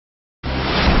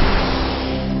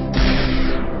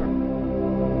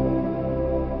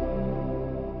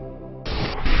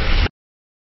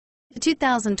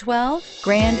2012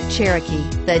 Grand Cherokee.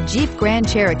 The Jeep Grand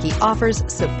Cherokee offers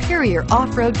superior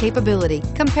off-road capability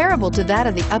comparable to that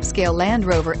of the upscale Land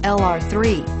Rover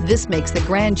LR3. This makes the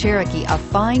Grand Cherokee a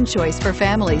fine choice for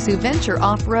families who venture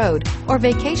off-road or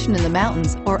vacation in the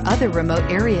mountains or other remote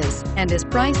areas, and is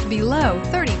priced below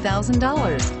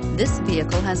 $30,000. This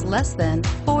vehicle has less than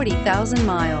 40,000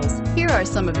 miles. Here are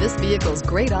some of this vehicle's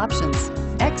great options: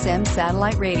 XM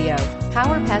satellite radio,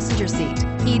 power passenger seat,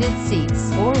 heated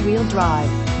seats, four-wheel drive,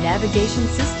 navigation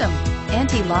system,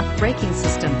 anti-lock braking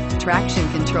system, traction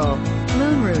control,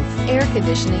 moonroof, air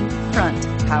conditioning, front,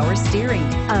 power steering.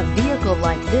 A vehicle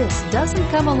like this doesn't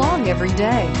come along every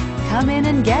day. Come in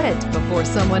and get it before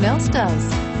someone else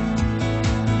does.